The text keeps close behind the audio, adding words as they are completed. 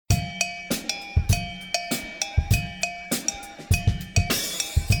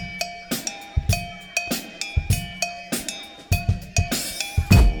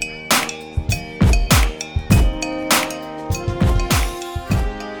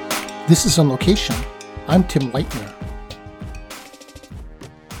This is On Location. I'm Tim Leitner.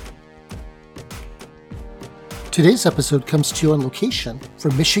 Today's episode comes to you on location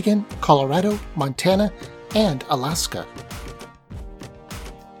from Michigan, Colorado, Montana, and Alaska.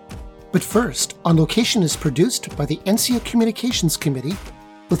 But first, On Location is produced by the NCIA Communications Committee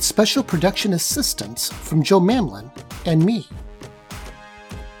with special production assistance from Joe Mamlin and me.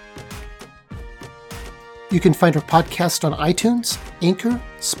 You can find our podcast on iTunes, Anchor,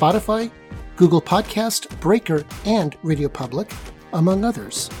 Spotify, Google Podcast, Breaker, and Radio Public, among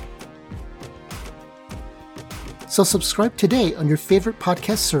others. So subscribe today on your favorite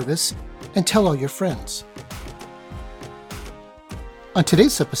podcast service and tell all your friends. On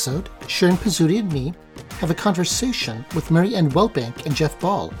today's episode, Sharon Pizzuti and me have a conversation with Mary Ann Wellbank and Jeff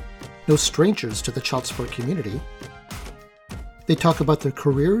Ball, no strangers to the child support community. They talk about their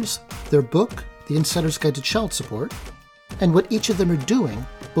careers, their book, The Insider's Guide to Child Support, and what each of them are doing,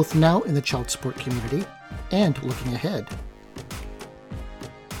 both now in the child support community and looking ahead.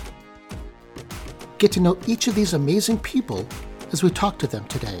 Get to know each of these amazing people as we talk to them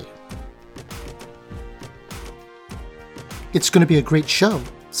today. It's going to be a great show,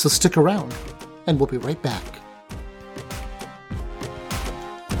 so stick around, and we'll be right back.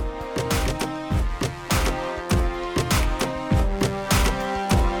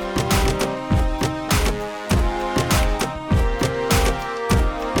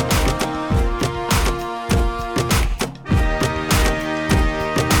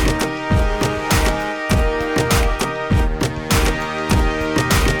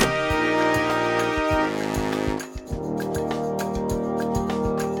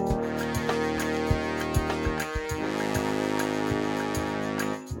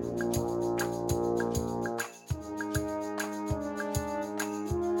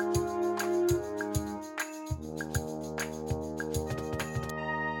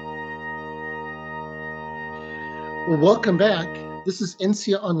 Well, welcome back. This is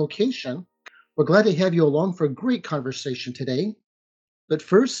NCIA On Location. We're glad to have you along for a great conversation today. But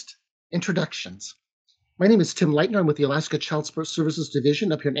first, introductions. My name is Tim Leitner. I'm with the Alaska Child Support Services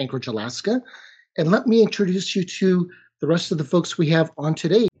Division up here in Anchorage, Alaska. And let me introduce you to the rest of the folks we have on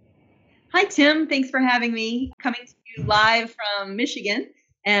today. Hi, Tim. Thanks for having me. Coming to you live from Michigan.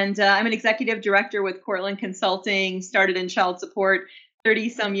 And I'm an executive director with Cortland Consulting, started in child support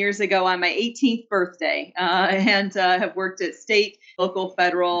 30-some years ago on my 18th birthday, and have worked at state, local,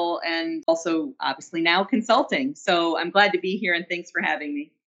 federal, and also obviously now consulting. So I'm glad to be here, and thanks for having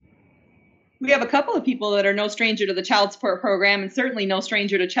me. We have a couple of people that are no stranger to the child support program, and certainly no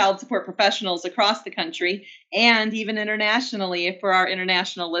stranger to child support professionals across the country, and even internationally for our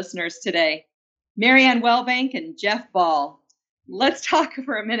international listeners today. Mary Ann Wellbank and Jeff Ball. Let's talk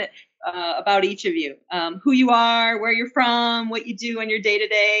for a minute about each of you, who you are, where you're from, what you do on your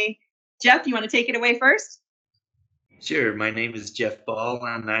day-to-day. Jeff, you want to take it away first? Sure. My name is Jeff Ball,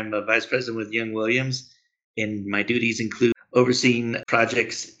 and I'm a vice president with Young Williams, and my duties include overseeing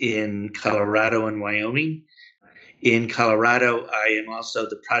projects in Colorado and Wyoming. In Colorado, I am also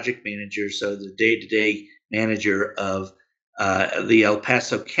the project manager, so the day-to-day manager of the El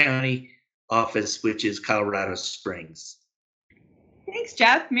Paso County office, which is Colorado Springs. Thanks,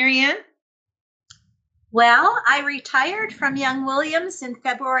 Jeff. Mary Ann? Well, I retired from Young Williams in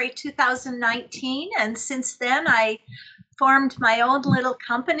February 2019, and since then I formed my own little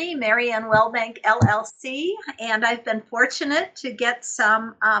company, Mary Ann Wellbank LLC, and I've been fortunate to get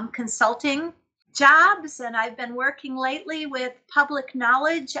some consulting jobs, and I've been working lately with public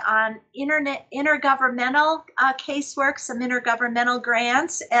knowledge on intergovernmental casework, some intergovernmental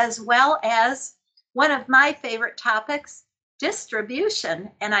grants, as well as one of my favorite topics,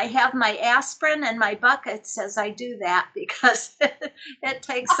 distribution. And I have my aspirin and my buckets as I do that because it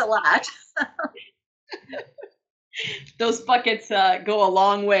takes a lot. Those buckets go a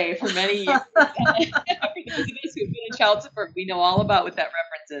long way for many years. For those of us who've been in child support, we know all about what that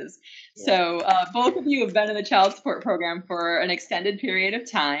reference is. Yeah. So both of you have been in the child support program for an extended period of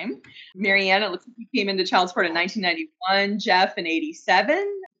time. Mary Ann, it looks like you came into child support in 1991, Jeff in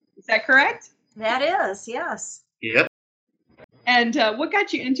 87. Is that correct? That is, yes. Yep. And what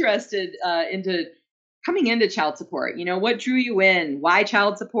got you interested into coming into child support? You know, what drew you in? Why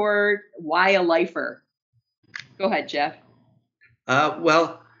child support? Why a lifer? Go ahead, Jeff.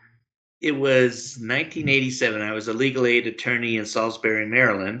 Well, it was 1987. I was a legal aid attorney in Salisbury,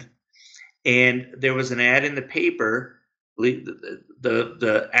 Maryland, and there was an ad in the paper,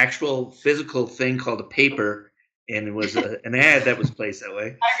 the actual physical thing called a paper, and it was an ad that was placed that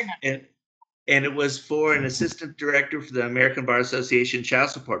way. I remember. And it was for an assistant director for the American Bar Association Child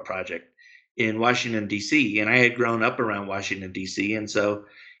Support Project in Washington, D.C. And I had grown up around Washington, D.C. And so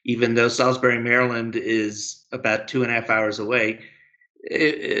even though Salisbury, Maryland is about 2.5 hours away.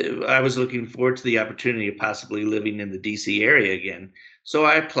 I was looking forward to the opportunity of possibly living in the DC area again. So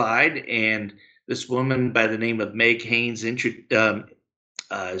I applied, and this woman by the name of Meg Haynes,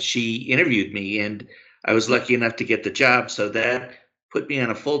 she interviewed me, and I was lucky enough to get the job. So that put me on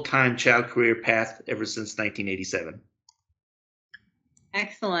a full-time child career path ever since 1987.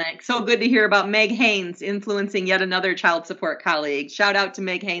 Excellent. So good to hear about Meg Haynes influencing yet another child support colleague. Shout out to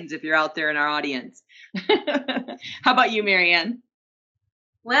Meg Haynes if you're out there in our audience. How about you, Marianne?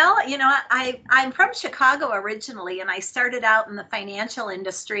 Well, I'm from Chicago originally, and I started out in the financial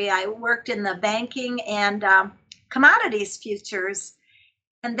industry. I worked in the banking and commodities futures.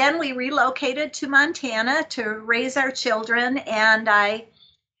 And then we relocated to Montana to raise our children. And I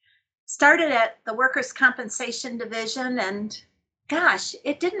started at the Workers' Compensation Division, and gosh,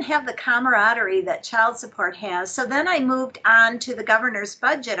 it didn't have the camaraderie that child support has. So then I moved on to the governor's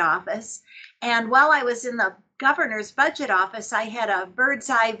budget office. And while I was in the governor's budget office, I had a bird's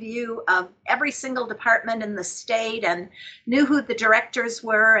eye view of every single department in the state and knew who the directors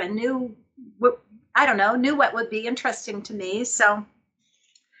were and knew what would be interesting to me. So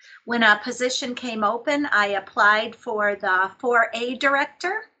when a position came open, I applied for the 4A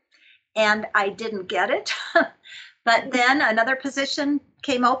director, and I didn't get it. But then another position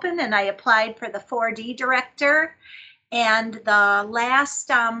came open, and I applied for the 4D director. And the last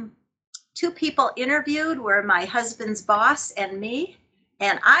two people interviewed were my husband's boss and me,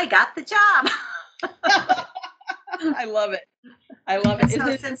 and I got the job. I love it. I love it. So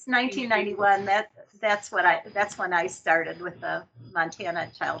since 1991, that's when I started with the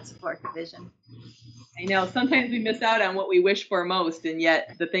Montana Child Support Division. I know sometimes we miss out on what we wish for most, and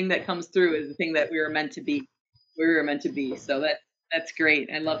yet the thing that comes through is the thing that we were meant to be. So that's great.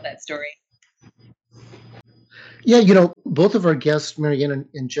 I love that story. Yeah, both of our guests, Marianne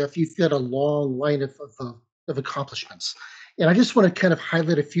and Jeff, you've got a long line of accomplishments. And I just want to kind of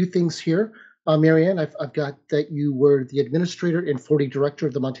highlight a few things here. Marianne, I've got that you were the administrator and 4D director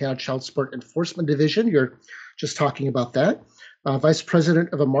of the Montana Child Support Enforcement Division. You're just talking about that. Vice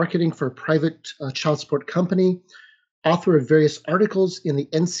president of a marketing for a private child support company, author of various articles in the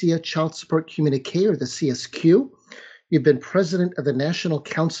NCIA Child Support Communique, or the CSQ. You've been president of the National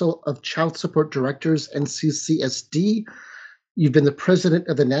Council of Child Support Directors, NCCSD. You've been the president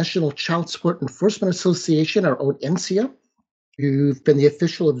of the National Child Support Enforcement Association, our own NCIA. You've been the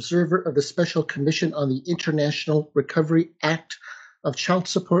official observer of the Special Commission on the International Recovery Act of Child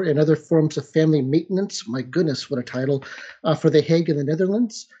Support and Other Forms of Family Maintenance. My goodness, what a title, for The Hague in the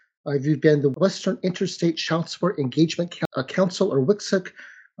Netherlands. You've been the Western Interstate Child Support Engagement Council, or WICSIC,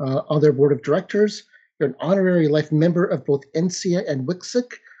 on their board of directors. You're an honorary life member of both NCIA and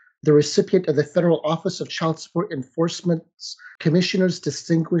WICSIC, the recipient of the Federal Office of Child Support Enforcement's Commissioner's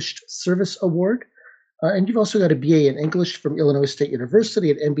Distinguished Service Award. And you've also got a BA in English from Illinois State University,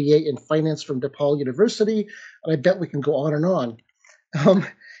 an MBA in Finance from DePaul University, and I bet we can go on and on. And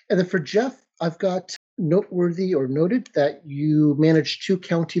then for Jeff, I've got noteworthy or noted that you manage 2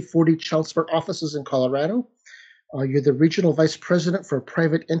 county 4D child support offices in Colorado. You're the regional vice president for a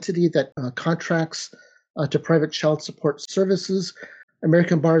private entity that contracts to private child support services.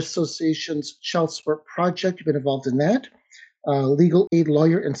 American Bar Association's Child Support Project, you've been involved in that. Legal aid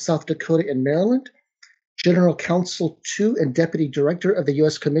lawyer in South Dakota and Maryland. General Counsel to and Deputy Director of the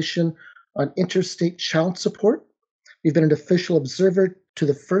U.S. Commission on Interstate Child Support. You've been an official observer to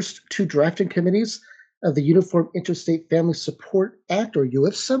the first 2 drafting committees of the Uniform Interstate Family Support Act, or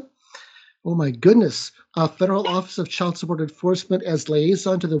UIFSA. Oh my goodness. Federal Office of Child Support Enforcement as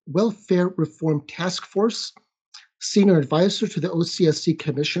liaison to the Welfare Reform Task Force. Senior advisor to the OCSC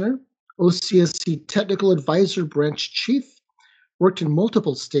Commissioner. OCSC Technical Advisor Branch Chief. Worked in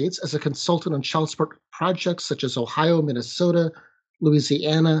multiple states as a consultant on child support projects such as Ohio, Minnesota,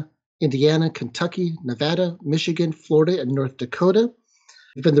 Louisiana, Indiana, Kentucky, Nevada, Michigan, Florida, and North Dakota.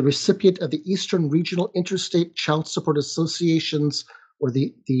 You've been the recipient of the Eastern Regional Interstate Child Support Association's, or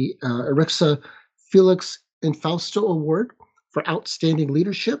the ERICSA Felix and Fausto Award for Outstanding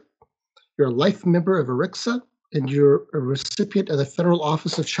Leadership. You're a life member of ERICSA, and you're a recipient of the Federal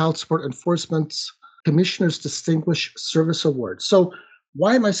Office of Child Support Enforcement's Commissioner's Distinguished Service Award. So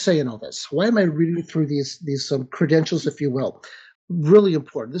why am I saying all this? Why am I reading through these credentials, if you will? Really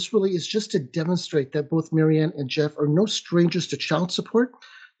important. This really is just to demonstrate that both Marianne and Jeff are no strangers to child support.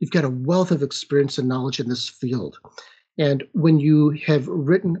 You've got a wealth of experience and knowledge in this field. And when you have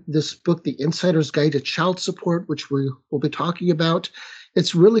written this book, The Insider's Guide to Child Support, which we will be talking about,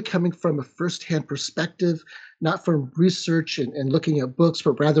 it's really coming from a firsthand perspective, not from research and looking at books,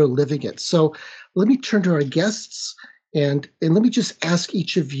 but rather living it. So let me turn to our guests And let me just ask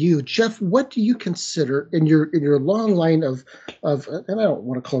each of you, Jeff, what do you consider in your long line of and I don't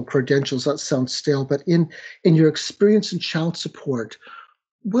want to call them credentials, that sounds stale, but in your experience in child support,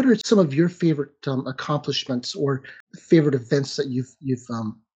 what are some of your favorite accomplishments or favorite events that you've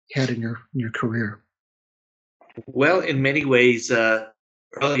had in your career? Well, in many ways,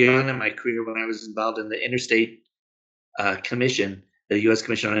 early on in my career, when I was involved in the Interstate Commission, the U.S.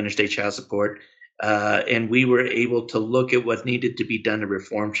 Commission on Interstate Child Support, and we were able to look at what needed to be done to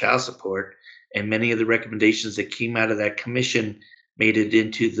reform child support. And many of the recommendations that came out of that commission made it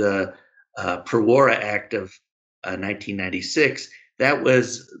into the PERWARA Act of 1996. That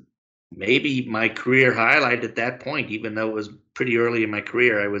was maybe my career highlight at that point, even though it was pretty early in my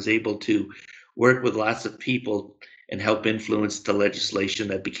career. I was able to work with lots of people and help influence the legislation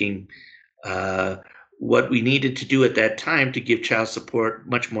that became what we needed to do at that time to give child support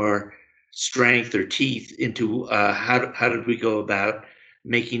much more strength or teeth into how did we go about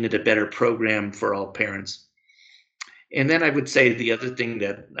making it a better program for all parents. And then I would say the other thing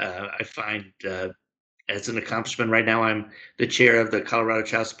that I find as an accomplishment right now, I'm the chair of the Colorado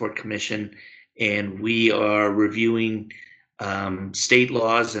Child Support Commission, and we are reviewing state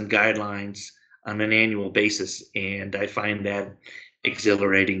laws and guidelines on an annual basis. And I find that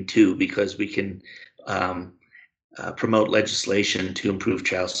exhilarating too, because we can promote legislation to improve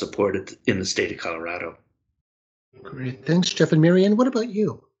child support in the state of Colorado. Great. Thanks, Jeff. And Marianne, what about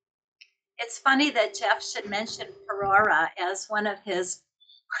you? It's funny that Jeff should mention PERWARA as one of his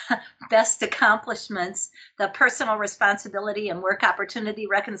best accomplishments, the Personal Responsibility and Work Opportunity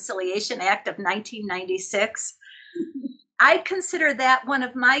Reconciliation Act of 1996. I consider that one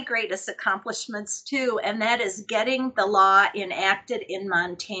of my greatest accomplishments too, and that is getting the law enacted in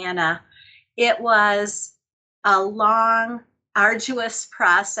Montana. It was a long, arduous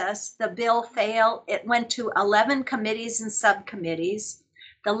process. The bill failed. It went to 11 committees and subcommittees.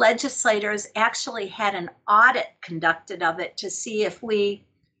 The legislators actually had an audit conducted of it to see if we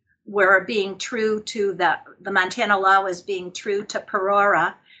were being true to the Montana law was being true to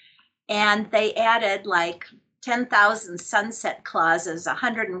PERWARA. And they added like 10,000 sunset clauses,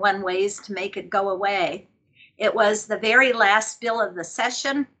 101 ways to make it go away. It was the very last bill of the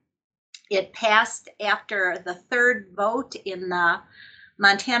session. It passed after the third vote in the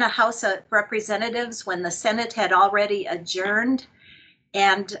Montana House of Representatives when the Senate had already adjourned.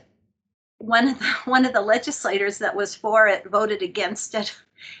 And one of the legislators that was for it voted against it.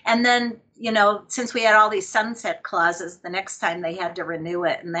 And then, since we had all these sunset clauses, the next time they had to renew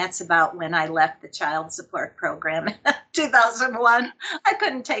it. And that's about when I left the child support program in 2001. I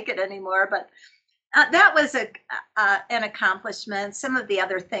couldn't take it anymore, but that was an accomplishment. Some of the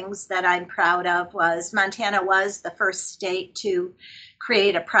other things that I'm proud of was Montana was the first state to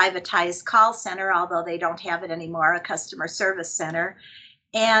create a privatized call center, although they don't have it anymore, a customer service center.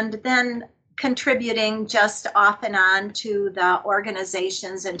 And then contributing just off and on to the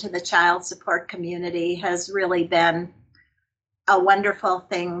organizations and to the child support community has really been a wonderful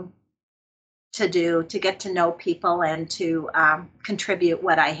thing to do, to get to know people and to contribute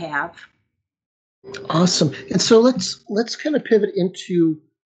what I have. Awesome. And so let's kind of pivot into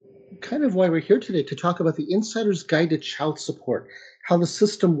kind of why we're here today, to talk about the Insider's Guide to Child Support, how the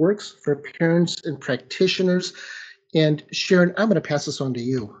system works for parents and practitioners. And Sharon, I'm going to pass this on to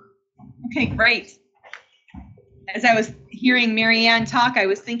you. Okay, great. As I was hearing Marianne talk, I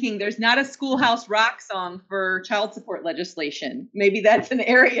was thinking there's not a Schoolhouse Rock song for child support legislation. Maybe that's an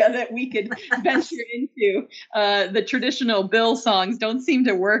area that we could venture into. The traditional bill songs don't seem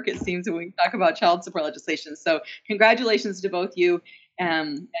to work, it seems, when we talk about child support legislation. So congratulations to both you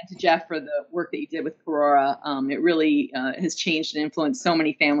and to Jeff for the work that you did with PERWARA. It really has changed and influenced so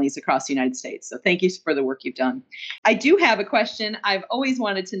many families across the United States. So thank you for the work you've done. I do have a question I've always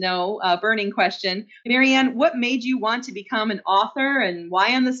wanted to know, a burning question. Marianne, what made you want to become an author and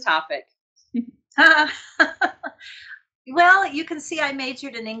why on this topic? Well, you can see I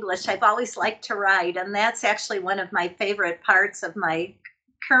majored in English. I've always liked to write, and that's actually one of my favorite parts of my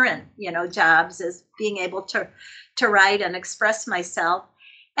current, jobs is being able to write and express myself.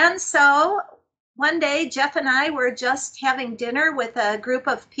 And so one day, Jeff and I were just having dinner with a group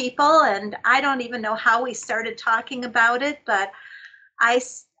of people, and I don't even know how we started talking about it, but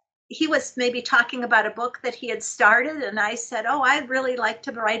he was maybe talking about a book that he had started, and I said, oh, I'd really like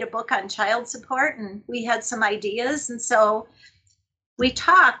to write a book on child support, and we had some ideas, and so we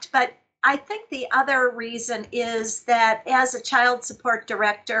talked. But I think the other reason is that as a child support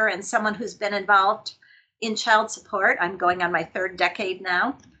director and someone who's been involved in child support, I'm going on my third decade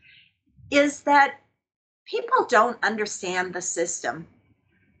now, is that people don't understand the system.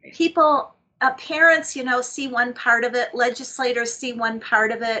 People parents, see one part of it, legislators see one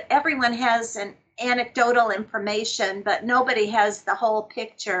part of it, everyone has an anecdotal information, but nobody has the whole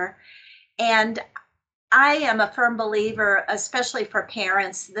picture. And I am a firm believer, especially for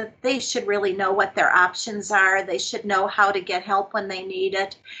parents, that they should really know what their options are. They should know how to get help when they need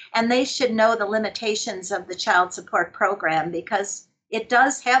it. And they should know the limitations of the child support program, because it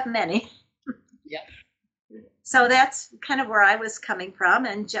does have many. Yeah. So that's kind of where I was coming from.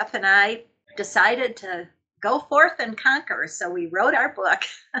 And Jeff and I decided to go forth and conquer. So we wrote our book.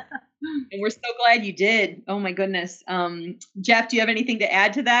 And we're so glad you did. Oh my goodness. Jeff, do you have anything to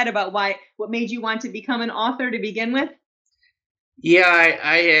add to that about what made you want to become an author to begin with? Yeah,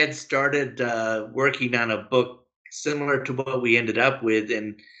 I had started working on a book similar to what we ended up with,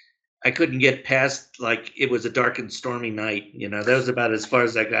 and I couldn't get past, like, it was a dark and stormy night. That was about as far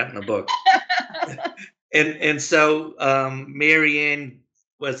as I got in the book. and so Marianne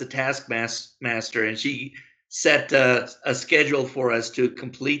was the taskmaster, and she set a schedule for us to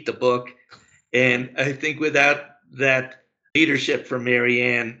complete the book. And I think without that leadership from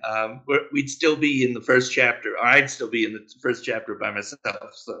Marianne, we'd still be in the first chapter, or I'd still be in the first chapter by myself.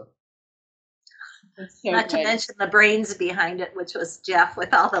 So. So not to mention the brains behind it, which was Jeff,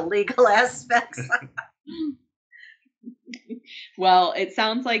 with all the legal aspects. Well, it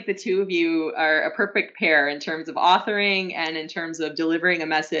sounds like the two of you are a perfect pair in terms of authoring and in terms of delivering a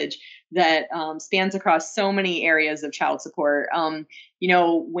message that spans across so many areas of child support.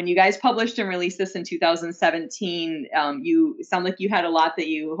 When you guys published and released this in 2017, you sound like you had a lot that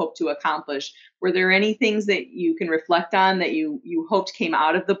you hoped to accomplish. Were there any things that you can reflect on that you hoped came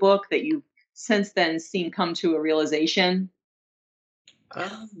out of the book that you've since then seen come to a realization?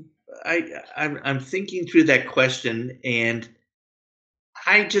 I'm thinking through that question, and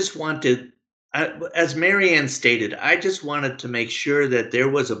I just wanted, as Marianne stated, I just wanted to make sure that there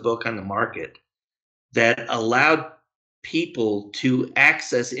was a book on the market that allowed people to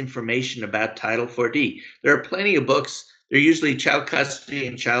access information about Title 4D. There are plenty of books. They're usually child custody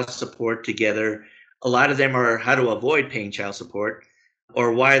and child support together. A lot of them are how to avoid paying child support,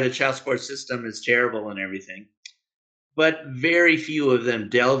 or why the child support system is terrible and everything. But very few of them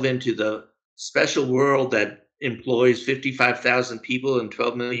delve into the special world that employs 55,000 people and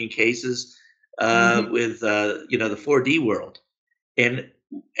 12 million cases with the 4D world. And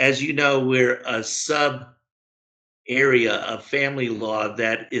as you know, we're a sub area of family law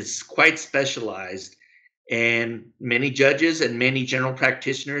that is quite specialized, and many judges and many general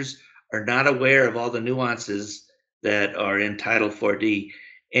practitioners are not aware of all the nuances that are in Title 4D.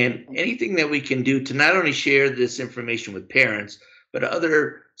 And anything that we can do to not only share this information with parents, but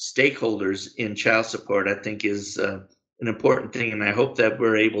other stakeholders in child support, I think is an important thing. And I hope that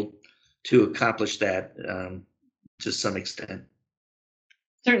we're able to accomplish that to some extent.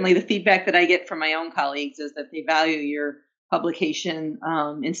 Certainly the feedback that I get from my own colleagues is that they value your publication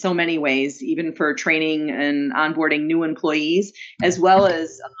in so many ways, even for training and onboarding new employees, as well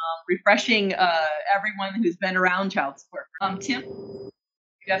as refreshing everyone who's been around child support. Tim,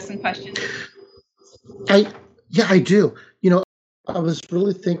 you have some questions? I do. I was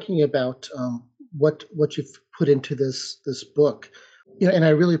really thinking about what you've put into this book, and I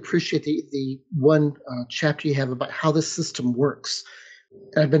really appreciate the one chapter you have about how the system works.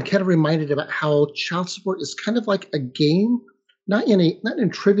 And I've been kind of reminded about how child support is kind of like a game, not in a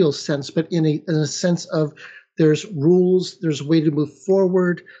trivial sense, but in a sense of there's rules, there's a way to move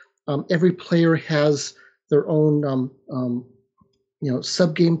forward. Every player has their own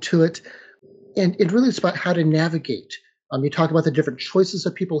sub game to it, and it really is about how to navigate. You talk about the different choices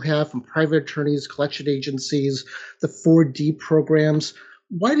that people have, from private attorneys, collection agencies, the 4D programs.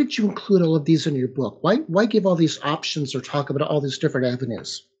 Why did you include all of these in your book? Why give all these options or talk about all these different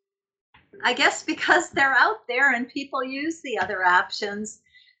avenues? I guess because they're out there and people use the other options.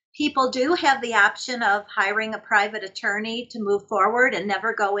 People do have the option of hiring a private attorney to move forward and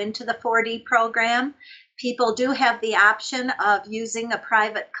never go into the 4D program. People do have the option of using a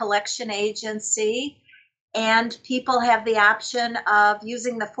private collection agency. And people have the option of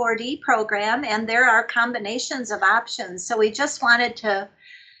using the 4D program, and there are combinations of options. So we just wanted to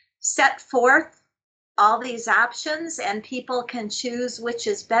set forth all these options, and people can choose which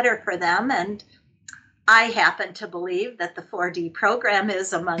is better for them. And I happen to believe that the 4D program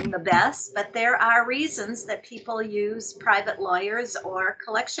is among the best, but there are reasons that people use private lawyers or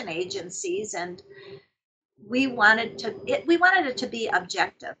collection agencies, and we wanted it to be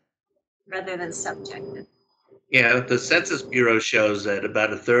objective rather than subjective. Yeah, the Census Bureau shows that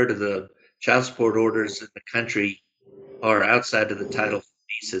about a third of the child support orders in the country are outside of the Title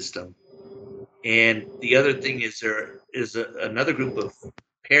 4D system. And the other thing is there is another group of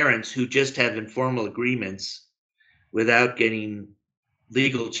parents who just have informal agreements without getting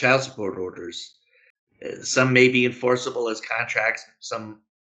legal child support orders. Some may be enforceable as contracts, some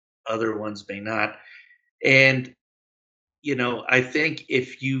other ones may not. And, I think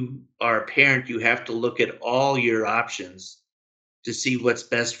if you are a parent, you have to look at all your options to see what's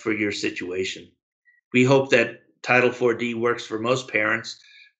best for your situation. We hope that Title 4D works for most parents,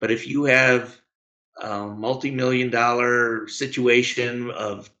 but if you have a multi-million-dollar situation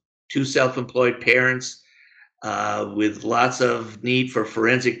of two self-employed parents with lots of need for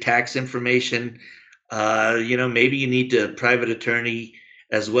forensic tax information, maybe you need a private attorney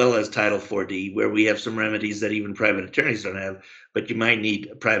as well as Title 4D, where we have some remedies that even private attorneys don't have, but you might need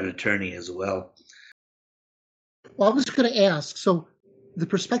a private attorney as well. Well, I was going to ask, so the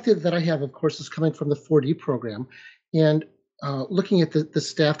perspective that I have, of course, is coming from the 4D program, and looking at the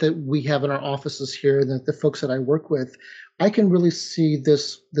staff that we have in our offices here, and the folks that I work with, I can really see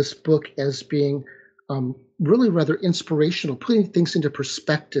this book as being really rather inspirational, putting things into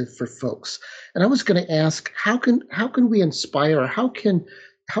perspective for folks. And I was going to ask, how can we inspire? How can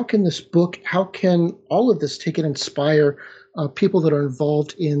this book, how can all of this take and inspire people that are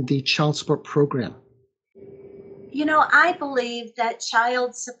involved in the child support program? I believe that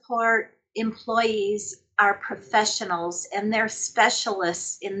child support employees are professionals and they're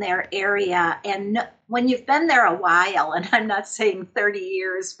specialists in their area. And when you've been there a while, and I'm not saying 30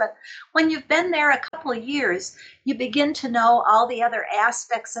 years, but when you've been there a couple of years, you begin to know all the other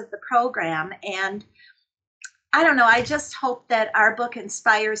aspects of the program. And I don't know, I just hope that our book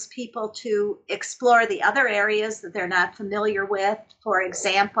inspires people to explore the other areas that they're not familiar with. For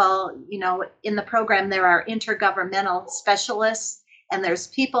example, in the program, there are intergovernmental specialists, and there's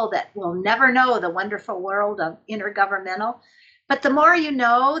people that will never know the wonderful world of intergovernmental. But the more you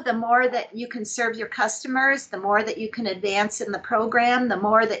know, the more that you can serve your customers, the more that you can advance in the program, the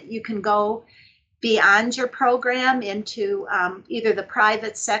more that you can go beyond your program into either the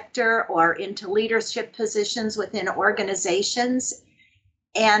private sector or into leadership positions within organizations.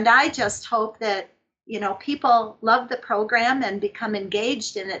 And I just hope that, people love the program and become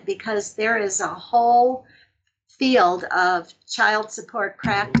engaged in it, because there is a whole field of child support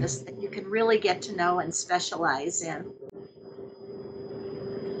practice that you can really get to know and specialize in.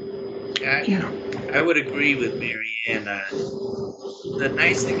 I would agree with Mary Ann. The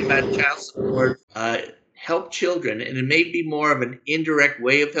nice thing about child support, help children, and it may be more of an indirect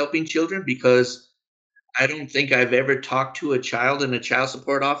way of helping children, because I don't think I've ever talked to a child in a child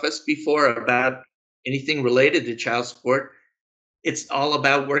support office before about anything related to child support. It's all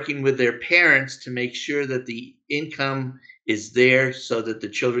about working with their parents to make sure that the income is there so that the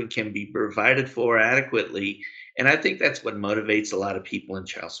children can be provided for adequately. And I think that's what motivates a lot of people in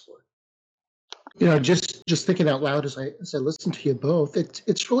child support. Just thinking out loud as I listen to you both,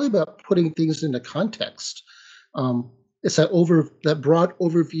 it's really about putting things into context. It's that broad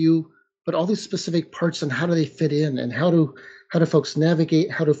overview, but all these specific parts and how do they fit in, and how do folks navigate?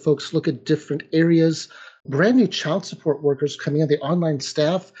 How do folks look at different areas? Brand new child support workers coming in, the online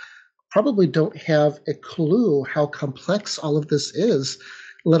staff probably don't have a clue how complex all of this is,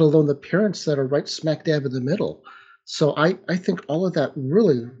 let alone the parents that are right smack dab in the middle. So I think all of that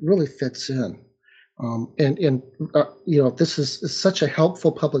really, really fits in. This is such a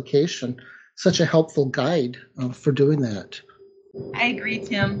helpful publication, such a helpful guide for doing that. I agree,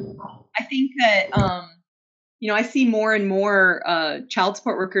 Tim. I think that, I see more and more child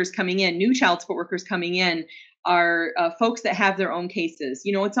support workers coming in, new child support workers coming in are folks that have their own cases.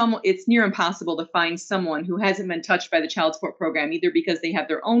 It's near impossible to find someone who hasn't been touched by the child support program, either because they have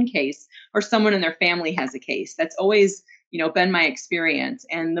their own case or someone in their family has a case. That's always been my experience.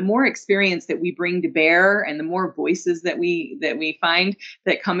 And the more experience that we bring to bear and the more voices that we find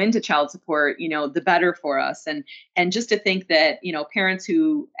that come into child support, the better for us. And just to think that, parents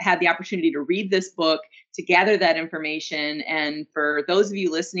who had the opportunity to read this book, to gather that information, and for those of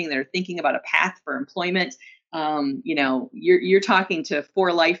you listening that are thinking about a path for employment, you're talking to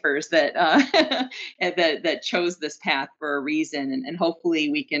 4 lifers that that chose this path for a reason, and hopefully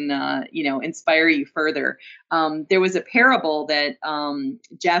we can inspire you further. There was a parable that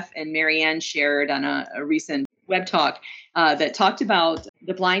Jeff and Mary Ann shared on a recent web talk that talked about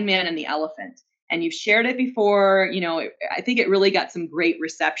the blind man and the elephant. And you've shared it before. I think it really got some great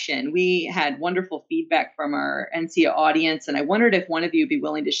reception. We had wonderful feedback from our NCIA audience, and I wondered if one of you would be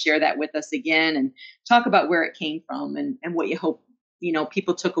willing to share that with us again and talk about where it came from and what you hope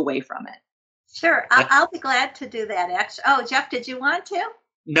people took away from it. Sure, I'll be glad to do that. Actually, Jeff, did you want to?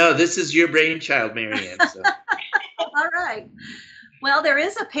 No, this is your brainchild, Mary Ann. So. All right. Well, there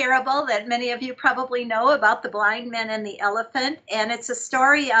is a parable that many of you probably know about the blind men and the elephant, and it's a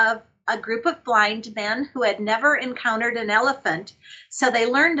story of a group of blind men who had never encountered an elephant, so they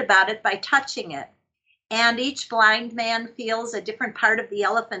learned about it by touching it. And each blind man feels a different part of the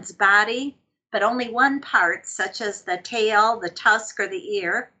elephant's body, but only one part, such as the tail, the tusk, or the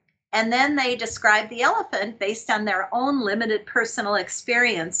ear. And then they describe the elephant based on their own limited personal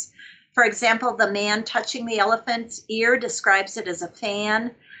experience. For example, the man touching the elephant's ear describes it as a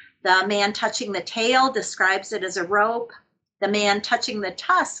fan. The man touching the tail describes it as a rope. The man touching the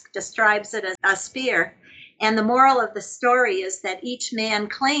tusk describes it as a spear. And the moral of the story is that each man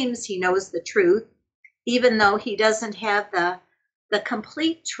claims he knows the truth, even though he doesn't have the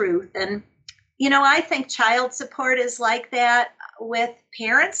complete truth. And, I think child support is like that with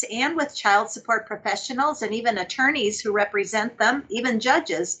parents and with child support professionals and even attorneys who represent them, even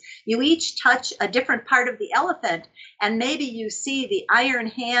judges. You each touch a different part of the elephant, and maybe you see the iron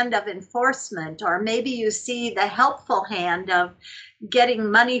hand of enforcement, or maybe you see the helpful hand of getting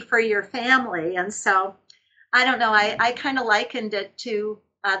money for your family. And so, I don't know, I kind of likened it to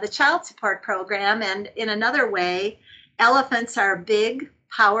the child support program. And in another way, elephants are big,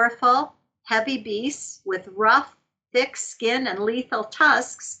 powerful, heavy beasts with rough, thick skin and lethal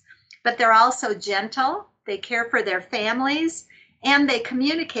tusks, but they're also gentle. They care for their families and they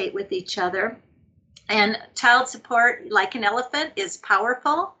communicate with each other. And child support, like an elephant, is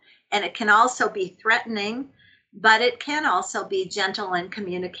powerful, and it can also be threatening, but it can also be gentle and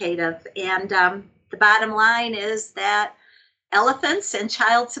communicative. And the bottom line is that elephants and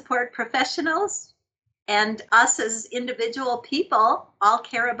child support professionals and us as individual people all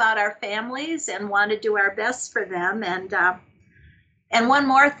care about our families and want to do our best for them. And one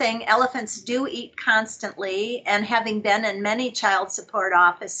more thing, elephants do eat constantly, and having been in many child support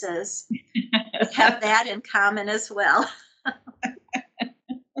offices, have that in common as well.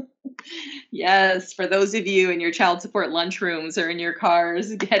 Yes, for those of you in your child support lunchrooms or in your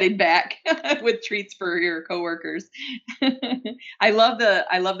cars headed back with treats for your coworkers. I love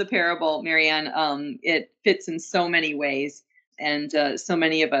the parable, Marianne. It fits in so many ways, and so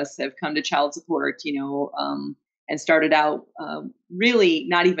many of us have come to child support, and started out really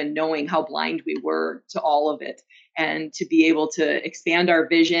not even knowing how blind we were to all of it, and to be able to expand our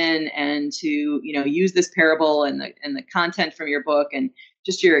vision and to use this parable and the content from your book and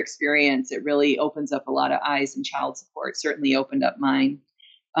just your experience. It really opens up a lot of eyes in child support. Certainly opened up mine.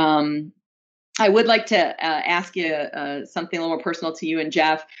 I would like to ask you something a little more personal to you and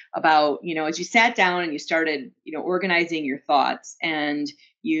Jeff about, as you sat down and you started, organizing your thoughts, and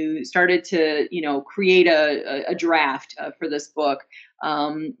you started to, create a draft for this book.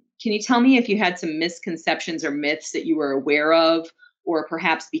 Can you tell me if you had some misconceptions or myths that you were aware of, or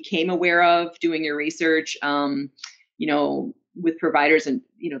perhaps became aware of doing your research, with providers, and,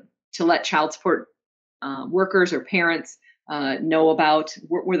 to let child support workers or parents know about?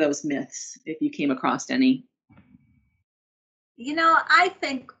 What were those myths, if you came across any? I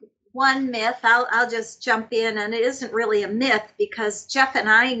think one myth, I'll just jump in, and it isn't really a myth because Jeff and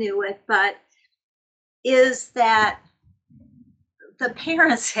I knew it, but is that the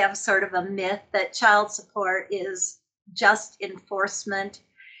parents have sort of a myth that child support is just enforcement,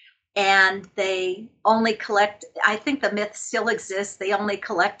 and they only collect, I think the myth still exists, they only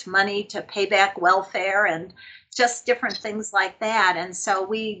collect money to pay back welfare and just different things like that. And so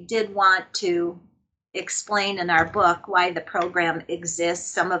we did want to explain in our book why the program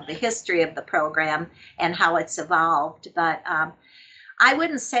exists, some of the history of the program and how it's evolved. But I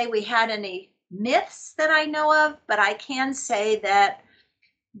wouldn't say we had any myths that I know of, but I can say that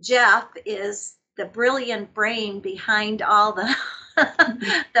Jeff is the brilliant brain behind all the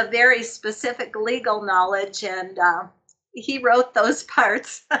the very specific legal knowledge, and he wrote those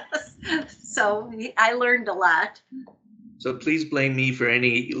parts. So I learned a lot. So please blame me for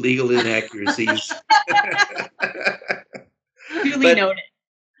any legal inaccuracies. Duly noted.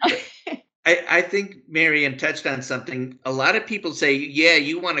 I think Marianne touched on something. A lot of people say, yeah,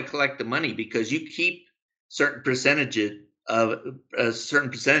 you want to collect the money because you keep certain percentage of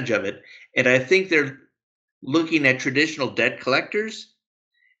it. And I think they're looking at traditional debt collectors,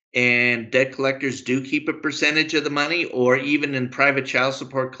 and debt collectors do keep a percentage of the money, or even in private child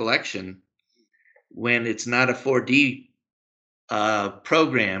support collection, when it's not a 4D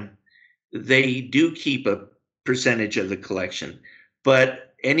program, they do keep a percentage of the collection.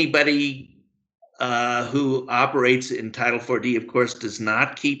 But anybody who operates in Title 4D, of course, does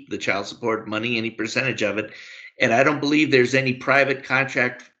not keep the child support money, any percentage of it. And I don't believe there's any private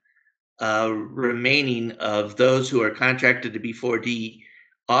contract remaining of those who are contracted to be 4D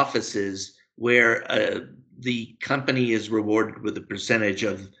offices where the company is rewarded with a percentage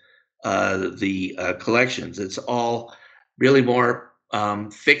of the collections. It's all really more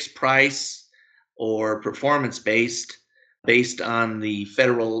fixed price or performance based on the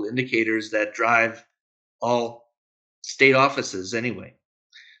federal indicators that drive all state offices anyway.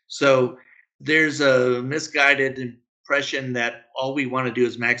 So there's a misguided impression that all we want to do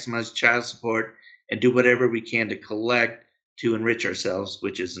is maximize child support and do whatever we can to collect to enrich ourselves,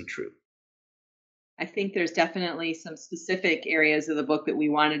 which isn't true. I think there's definitely some specific areas of the book that we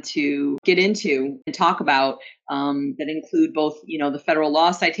wanted to get into and talk about that include both, the federal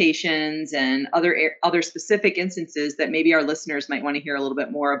law citations and other specific instances that maybe our listeners might want to hear a little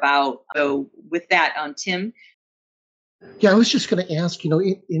bit more about. So with that, Tim. Yeah, I was just going to ask,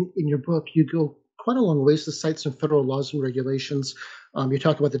 in your book, you go quite a long ways to cite some federal laws and regulations. You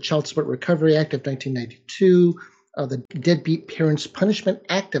talk about the Child Support Recovery Act of 1992, the Deadbeat Parents Punishment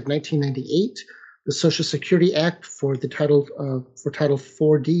Act of 1998, the Social Security Act for Title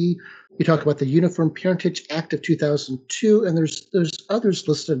 4D. You talk about the Uniform Parentage Act of 2002, and there's others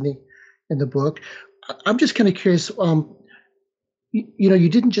listed in the book. I'm just kind of curious. You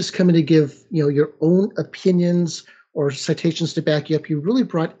didn't just come in to give your own opinions or citations to back you up. You really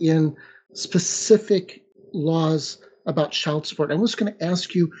brought in specific laws about child support. I was going to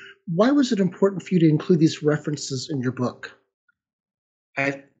ask you, why was it important for you to include these references in your book?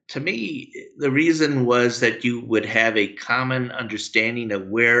 To me, the reason was that you would have a common understanding of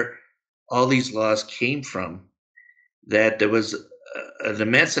where all these laws came from, that there was an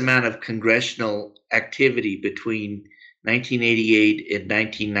immense amount of congressional activity between 1988 and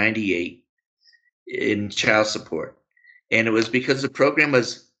 1998 in child support. And it was because the program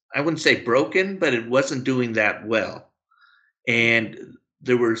was, I wouldn't say broken, but it wasn't doing that well. And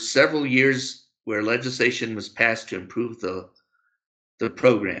there were several years where legislation was passed to improve the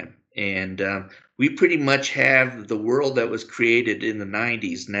program. And we pretty much have the world that was created in the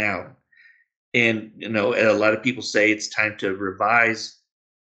 90s now. And, a lot of people say it's time to revise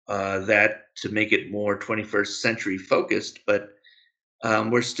that to make it more 21st century focused. But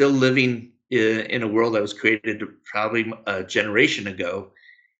we're still living in a world that was created probably a generation ago.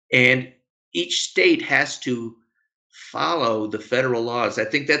 And each state has to follow the federal laws. I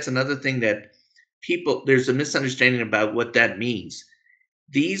think that's another thing that there's a misunderstanding about what that means.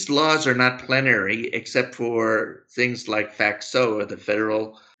 These laws are not plenary except for things like FACTSO, or the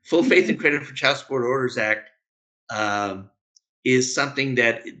Federal Full Faith and Credit for Child Support Orders Act, is something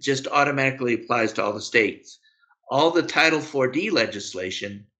that just automatically applies to all the states. All the Title 4D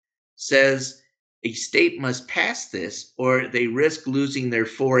legislation says a state must pass this or they risk losing their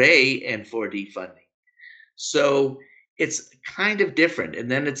 4A and 4D funding. So it's kind of different. And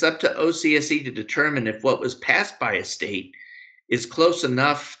then it's up to OCSE to determine if what was passed by a state is close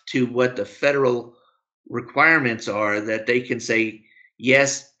enough to what the federal requirements are that they can say,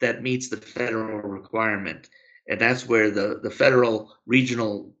 yes, that meets the federal requirement. And that's where the federal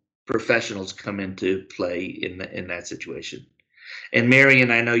regional professionals come into play in that situation. And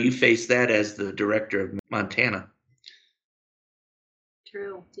Marion, I know you face that as the director of Montana.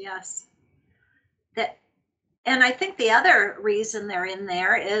 True, yes. And I think the other reason they're in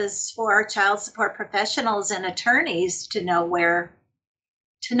there is for child support professionals and attorneys to know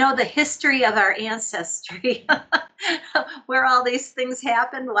the history of our ancestry, where all these things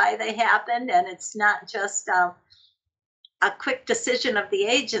happened, why they happened, and it's not just a quick decision of the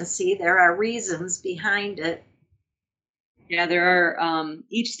agency. There are reasons behind it. Yeah, there are.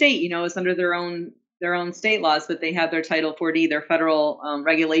 Each state, is under their own state laws, but they have their Title 4D, their federal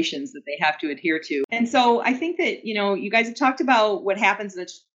regulations that they have to adhere to. And so I think that, you guys have talked about what happens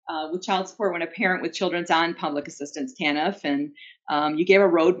with child support when a parent with children's on public assistance, TANF, and you gave a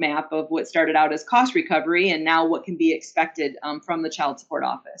roadmap of what started out as cost recovery and now what can be expected from the Child Support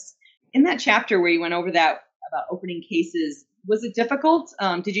Office. In that chapter where you went over that about opening cases, was it difficult?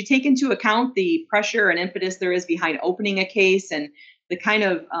 Did you take into account the pressure and impetus there is behind opening a case and the kind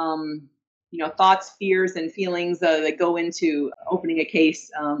of thoughts, fears, and feelings that go into opening a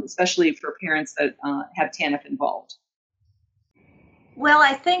case, especially for parents that have TANF involved? Well,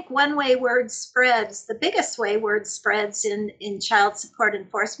 I think one way word spreads, the biggest way word spreads in child support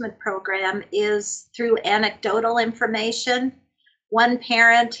enforcement program is through anecdotal information. One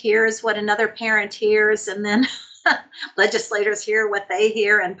parent hears what another parent hears, and then legislators hear what they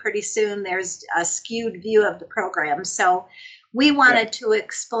hear, and pretty soon there's a skewed view of the program. So we wanted to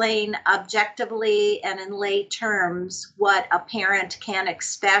explain objectively and in lay terms what a parent can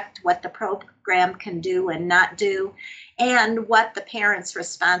expect, what the program can do and not do, and what the parents'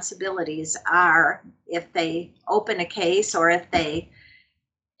 responsibilities are if they open a case or if they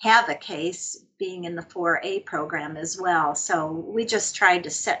have a case, being in the 4A program as well. So we just tried to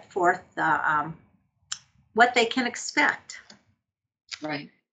set forth the what they can expect. Right.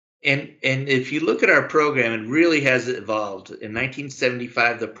 And if you look at our program, it really has evolved. In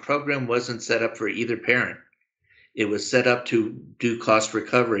 1975, the program wasn't set up for either parent. It was set up to do cost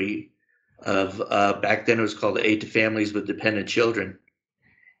recovery of, back then it was called Aid to Families with Dependent Children.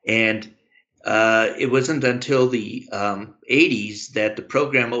 And it wasn't until the 80s that the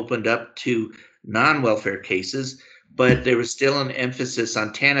program opened up to non-welfare cases, but there was still an emphasis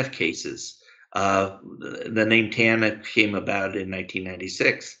on TANF cases. The name TANF came about in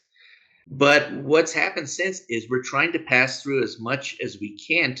 1996. But what's happened since is we're trying to pass through as much as we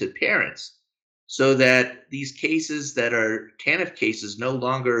can to parents so that these cases that are TANF cases no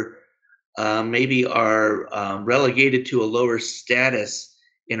longer maybe are relegated to a lower status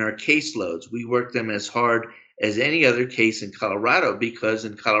in our caseloads. We work them as hard as any other case in Colorado because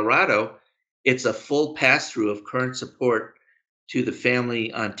in Colorado, it's a full pass-through of current support to the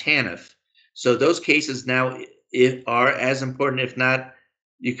family on TANF. So those cases now are as important, if not,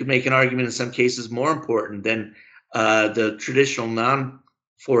 you could make an argument in some cases more important than the traditional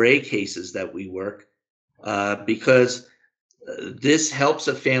non-4A cases that we work because this helps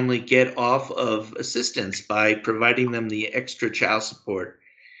a family get off of assistance by providing them the extra child support.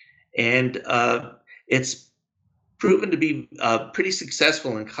 And it's proven to be pretty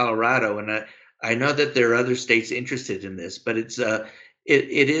successful in Colorado. And I know that there are other states interested in this, but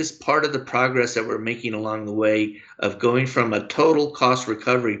it is part of the progress that we're making along the way of going from a total cost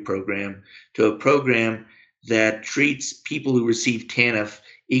recovery program to a program that treats people who receive TANF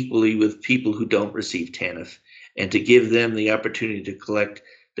equally with people who don't receive TANF, and to give them the opportunity to collect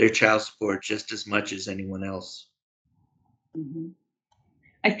their child support just as much as anyone else. Mm-hmm.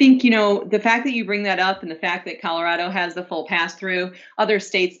 I think, the fact that you bring that up and the fact that Colorado has the full pass-through, other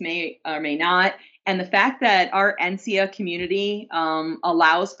states may or may not, and the fact that our NCIA community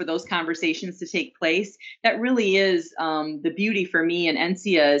allows for those conversations to take place, that really is the beauty for me and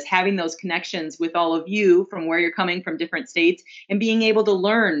NCIA is having those connections with all of you from where you're coming from different states and being able to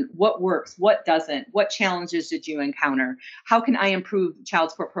learn what works, what doesn't, what challenges did you encounter, how can I improve the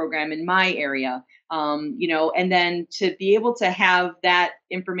child support program in my area, and then to be able to have that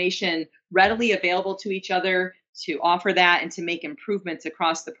information readily available to each other, to offer that and to make improvements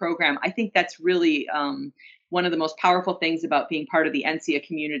across the program. I think that's really one of the most powerful things about being part of the NCIA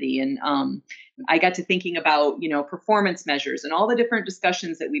community. And I got to thinking about, performance measures and all the different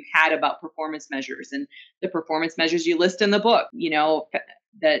discussions that we've had about performance measures and the performance measures you list in the book,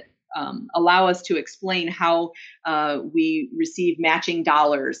 that allow us to explain how we receive matching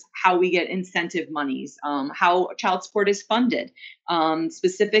dollars, how we get incentive monies, how child support is funded.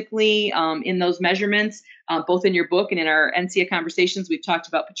 Specifically in those measurements, both in your book and in our NCIA conversations, we've talked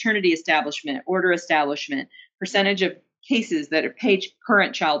about paternity establishment, order establishment, percentage of cases that are paid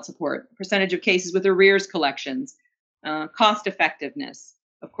current child support, percentage of cases with arrears collections, cost effectiveness,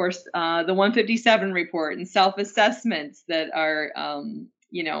 of course, the 157 report and self-assessments that are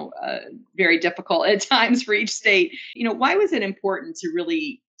very difficult at times for each state. Why was it important to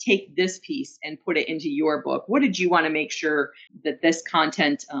really take this piece and put it into your book? What did you want to make sure that this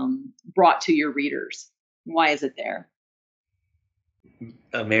content brought to your readers? Why is it there?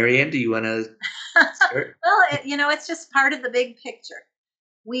 Marianne, do you want to start? Well, it's just part of the big picture.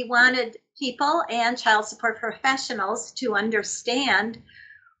 We wanted people and child support professionals to understand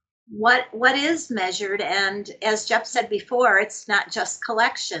what is measured, and as Jeff said before, it's not just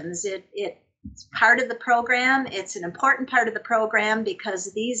collections. It's part of the program. It's an important part of the program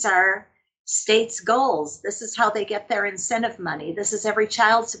because these are states' goals. This is how they get their incentive money. This is every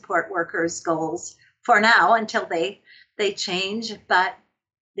child support worker's goals for now until they change, but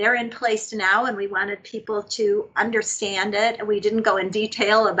they're in place now, and we wanted people to understand it. We didn't go in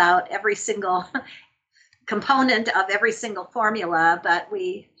detail about every single component of every single formula, but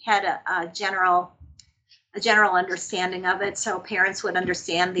we had a general understanding of it, so parents would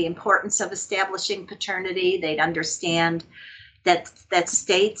understand the importance of establishing paternity. They'd understand that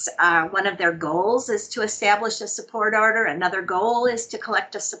states, one of their goals is to establish a support order. Another goal is to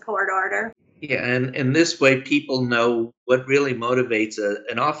collect a support order. Yeah, and in this way, people know what really motivates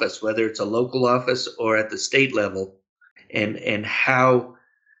an office, whether it's a local office or at the state level, and how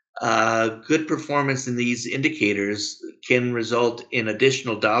good performance in these indicators can result in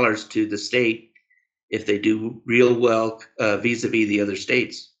additional dollars to the state if they do real well vis-a-vis the other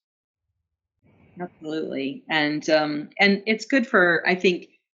states. Absolutely, and it's good for, I think,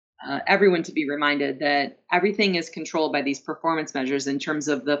 everyone to be reminded that everything is controlled by these performance measures in terms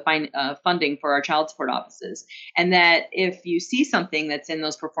of the funding for our child support offices. And that if you see something that's in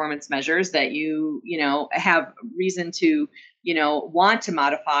those performance measures that you have reason to, want to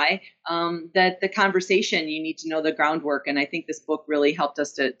modify, that the conversation, you need to know the groundwork. And I think this book really helped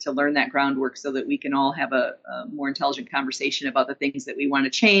us to learn that groundwork so that we can all have a more intelligent conversation about the things that we want to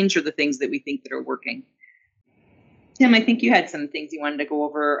change or the things that we think that are working. Tim, I think you had some things you wanted to go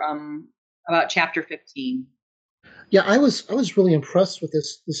over about chapter 15. Yeah, I was really impressed with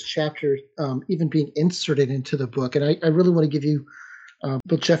this chapter, even being inserted into the book. And I really want to give you,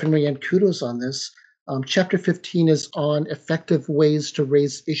 both Jeff and Marianne, kudos on this. Chapter 15 is on effective ways to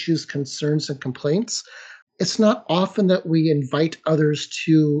raise issues, concerns, and complaints. It's not often that we invite others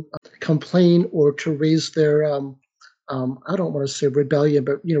to complain or to raise their, I don't want to say rebellion,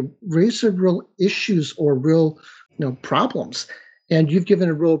 but raise their real issues or real problems. And you've given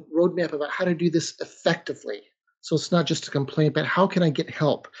a real roadmap about how to do this effectively. So it's not just a complaint, but how can I get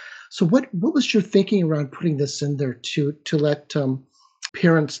help? So what was your thinking around putting this in there to let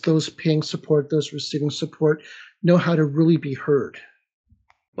parents, those paying support, those receiving support, know how to really be heard?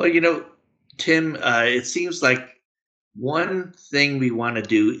 Well, Tim, it seems like one thing we want to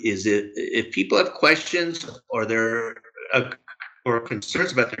do is if people have questions or or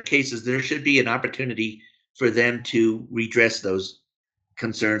concerns about their cases, there should be an opportunity for them to redress those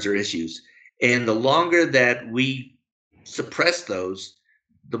concerns or issues. And the longer that we suppress those,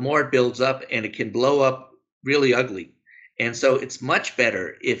 the more it builds up, and it can blow up really ugly. And so it's much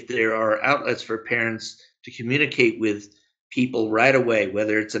better if there are outlets for parents to communicate with people right away,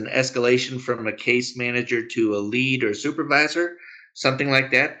 whether it's an escalation from a case manager to a lead or supervisor, something like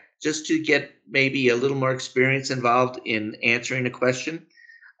that, just to get maybe a little more experience involved in answering a question.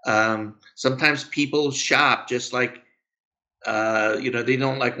 Sometimes people shop, just like, they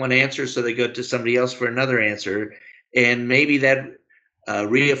don't like one answer, so they go to somebody else for another answer. And maybe that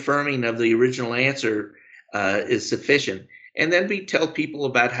reaffirming of the original answer is sufficient. And then we tell people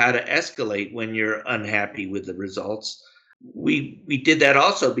about how to escalate when you're unhappy with the results. We did that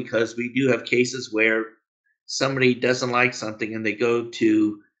also because we do have cases where somebody doesn't like something and they go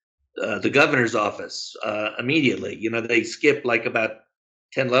to the governor's office immediately. They skip like about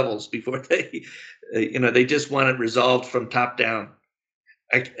 10 levels before they just want it resolved from top down.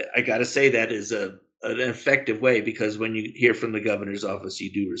 I got to say that is an effective way, because when you hear from the governor's office,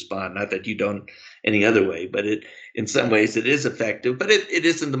 you do respond. Not that you don't any other way, but in some ways it is effective, but it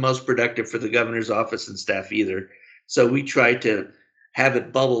isn't the most productive for the governor's office and staff either. So we try to have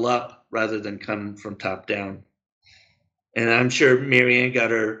it bubble up rather than come from top down. And I'm sure Marianne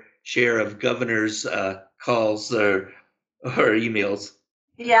got her share of governor's calls or emails.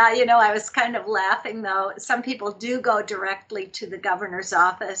 Yeah, I was kind of laughing, though. Some people do go directly to the governor's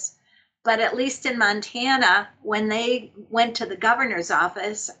office, but at least in Montana, when they went to the governor's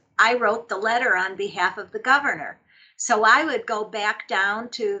office, I wrote the letter on behalf of the governor. So I would go back down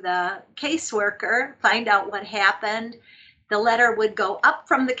to the caseworker, find out what happened. The letter would go up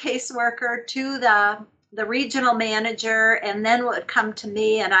from the caseworker to the regional manager, and then would come to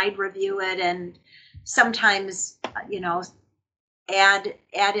me, and I'd review it, and sometimes,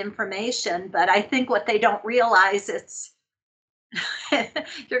 add information. But I think what they don't realize, it's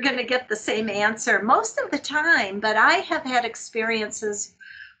you're going to get the same answer most of the time. But I have had experiences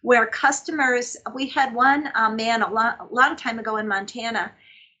where customers, we had one man a long time ago in Montana.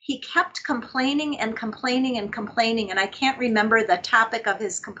 He kept complaining and complaining and complaining, and I can't remember the topic of